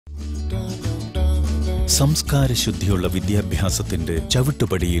സംസ്കാരശുദ്ധിയുള്ള വിദ്യാഭ്യാസത്തിന്റെ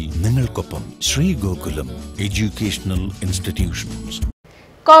ചവിട്ടുപടിയിൽ നിങ്ങൾക്കൊപ്പം Shri Gokulam educational institutions.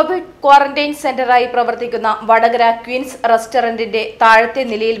 Covid quarantine സെന്ററായി പ്രവർത്തിക്കുന്ന വടകര ക്വീൻസ് റെസ്റ്റോറന്റിന്റെ താഴത്തെ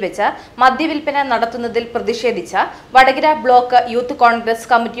നിലയിൽ വെച്ച് മദ്യവിൽപ്പന നടത്തുന്നതിൽ പ്രതിഷേധിച്ച വടകര ബ്ലോക്ക് യൂത്ത് കോൺഗ്രസ്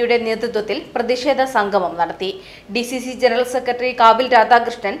കമ്മിറ്റിയുടെ നേതൃത്വത്തിൽ പ്രതിഷേധ സംഗമം നടത്തി. ഡിസിസി ജനറൽ സെക്രട്ടറി കാവിൽ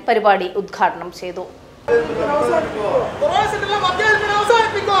രാധാകൃഷ്ണൻ പരിപാടി ഉദ്ഘാടനം ചെയ്തു.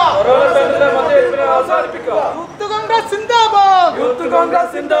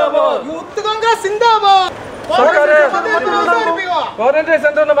 ക്വാറന്റൈൻ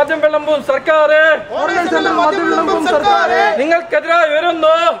സെന്ററിന് മദ്യം വിളമ്പും സർക്കാർ നിങ്ങൾക്കെതിരായി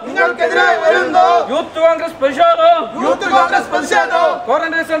വരുന്നു. യൂത്ത് കോൺഗ്രസ് പ്രതിഷേധം.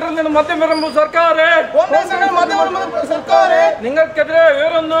 ക്വാറന്റൈൻ സെന്ററിൽ നിന്ന് മദ്യം വിളമ്പും സർക്കാർ നിങ്ങൾക്കെതിരായി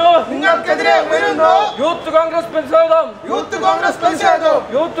വരുന്നു. യൂത്ത് കോൺഗ്രസ് പ്രതിഷേധം.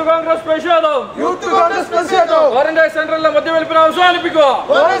 ക്വാറന്റൈൻ സെന്ററിലെ മദ്യവിൽപ്പന അവസാനിപ്പിക്കുക.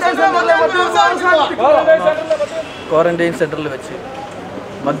 ക്വാറന്റൈൻ സെന്ററിൽ വെച്ച്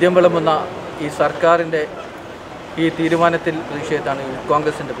മദ്യം വിളമ്പുന്ന ഈ സർക്കാരിൻ്റെ ഈ തീരുമാനത്തിൽ പ്രതിഷേധമാണ് യൂത്ത്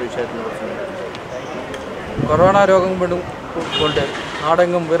കോൺഗ്രസിൻ്റെ പ്രതിഷേധത്തിൽ വെച്ചത്. കൊറോണ രോഗം കൊണ്ട്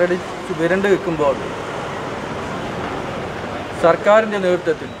നാടെങ്ങും വിരണ്ട് നിൽക്കുമ്പോൾ സർക്കാരിൻ്റെ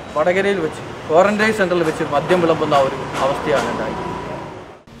നേതൃത്വത്തിൽ വടകരയിൽ വെച്ച് ക്വാറന്റൈൻ സെന്ററിൽ വെച്ച് മദ്യം വിളമ്പുന്ന ഒരു അവസ്ഥയാണ് ഉണ്ടായത്.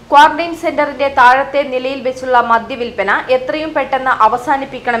 ക്വാറന്റൈൻ സെന്ററിന്റെ താഴത്തെ നിലയിൽ വെച്ചുള്ള മദ്യവിൽപ്പന എത്രയും പെട്ടെന്ന്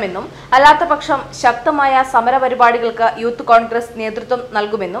അവസാനിപ്പിക്കണമെന്നും അല്ലാത്തപക്ഷം ശക്തമായ സമരപരിപാടികൾക്ക് യൂത്ത് കോൺഗ്രസ് നേതൃത്വം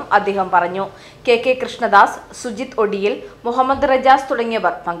നൽകുമെന്നും അദ്ദേഹം പറഞ്ഞു. കെ കൃഷ്ണദാസ്, സുജിത് ഒടിയിൽ, മുഹമ്മദ് റജാസ്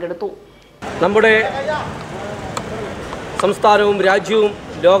തുടങ്ങിയവർ പങ്കെടുത്തു. നമ്മുടെ സംസ്ഥാനവും രാജ്യവും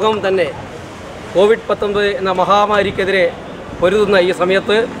ലോകവും തന്നെ കോവിഡ്-19 എന്ന മഹാമാരിക്കെതിരെ പൊരുതുന്ന ഈ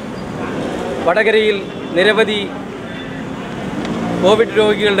സമയത്ത് വടകരയിൽ നിരവധി കോവിഡ്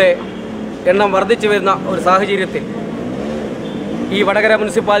രോഗികളുടെ എണ്ണം വർദ്ധിച്ചു വരുന്ന ഒരു സാഹചര്യത്തിൽ ഈ വടകര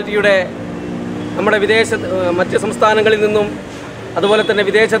മുനിസിപ്പാലിറ്റിയുടെ നമ്മുടെ മറ്റ് സംസ്ഥാനങ്ങളിൽ നിന്നും അതുപോലെ തന്നെ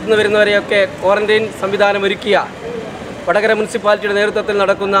വിദേശത്തു നിന്ന് വരുന്നവരെയൊക്കെ ക്വാറന്റൈൻ സംവിധാനം ഒരുക്കിയ വടകര മുനിസിപ്പാലിറ്റിയുടെ നേതൃത്വത്തിൽ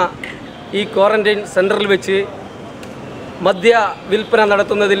നടക്കുന്ന ഈ ക്വാറന്റൈൻ സെൻറ്ററിൽ വെച്ച് മദ്യ വിൽപ്പന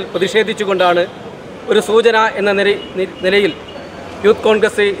നടത്തുന്നതിൽ പ്രതിഷേധിച്ചുകൊണ്ടാണ് ഒരു സൂചന എന്ന നിലയിൽ യൂത്ത്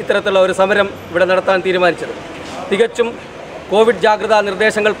കോൺഗ്രസ് ഇത്തരത്തിലുള്ള ഒരു സമരം ഇവിടെ നടത്താൻ തീരുമാനിച്ചത്. തികച്ചും കോവിഡ് ജാഗ്രതാ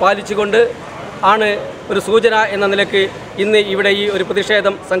നിർദ്ദേശങ്ങൾ പാലിച്ചുകൊണ്ട് ആണ് ഒരു സൂചന എന്ന നിലയ്ക്ക് ഇന്ന് ഇവിടെ ഈ ഒരു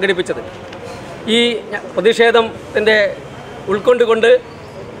പ്രതിഷേധം സംഘടിപ്പിച്ചത്. ഈ പ്രതിഷേധത്തിൻ്റെ ഉൾക്കൊണ്ടുകൊണ്ട്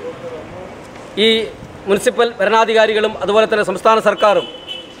ഈ മുനിസിപ്പൽ ഭരണാധികാരികളും അതുപോലെ തന്നെ സംസ്ഥാന സർക്കാരും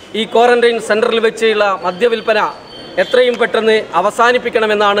ഈ ക്വാറന്റൈൻ സെൻറ്ററിൽ വെച്ചുള്ള മദ്യവിൽപ്പന എത്രയും പെട്ടെന്ന്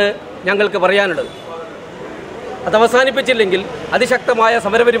അവസാനിപ്പിക്കണമെന്നാണ് ഞങ്ങൾക്ക് പറയാനുള്ളത്. അത് അവസാനിപ്പിച്ചില്ലെങ്കിൽ അതിശക്തമായ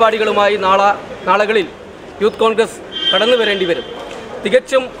സമരപരിപാടികളുമായി നാളുകളിൽ യൂത്ത് കോൺഗ്രസ് കടന്നു വരേണ്ടി വരും.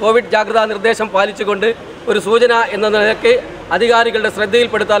 തികച്ചും കോവിഡ് ജാഗ്രതാ നിർദ്ദേശം പാലിച്ചുകൊണ്ട് ഒരു സൂചന എന്ന നിലയ്ക്ക് അധികാരികളുടെ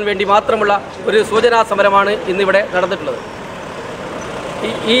ശ്രദ്ധയിൽപ്പെടുത്താൻ വേണ്ടി മാത്രമുള്ള ഒരു സൂചനാ സമരമാണ് ഇന്നിവിടെ നടന്നിട്ടുള്ളത്.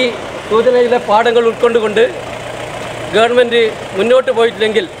 ഈ സൂചനയിലെ പാഠങ്ങൾ ഉൾക്കൊണ്ടുകൊണ്ട് ഗവൺമെൻറ് മുന്നോട്ട്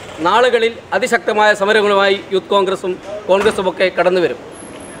പോയിട്ടില്ലെങ്കിൽ നാളുകളിൽ അതിശക്തമായ സമരങ്ങളുമായി യൂത്ത് കോൺഗ്രസും ഒക്കെ കടന്നു വരും.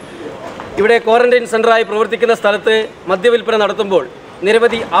 ഇവിടെ ക്വാറന്റൈൻ സെൻ്ററായി പ്രവർത്തിക്കുന്ന സ്ഥലത്ത് മദ്യവിൽപ്പന നടത്തുമ്പോൾ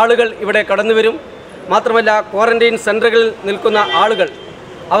നിരവധി ആളുകൾ ഇവിടെ കടന്നു വരും. മാത്രമല്ല ക്വാറന്റൈൻ സെൻ്ററുകളിൽ നിൽക്കുന്ന ആളുകൾ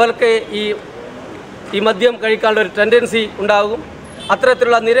അവർക്ക് ഈ മദ്യം കഴിക്കാനുള്ള ഒരു ടെൻഡൻസി ഉണ്ടാകും.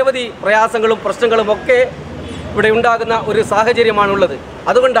 അത്തരത്തിലുള്ള നിരവധി പ്രയാസങ്ങളും പ്രശ്നങ്ങളുമൊക്കെ ഇവിടെ ഉണ്ടാകുന്ന ഒരു സാഹചര്യമാണുള്ളത്.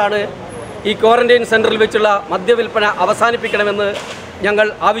 അതുകൊണ്ടാണ് ഈ ക്വാറന്റൈൻ സെൻ്ററിൽ വെച്ചുള്ള മദ്യവിൽപ്പന അവസാനിപ്പിക്കണമെന്ന് ഞങ്ങൾ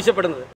ആവശ്യപ്പെടുന്നത്.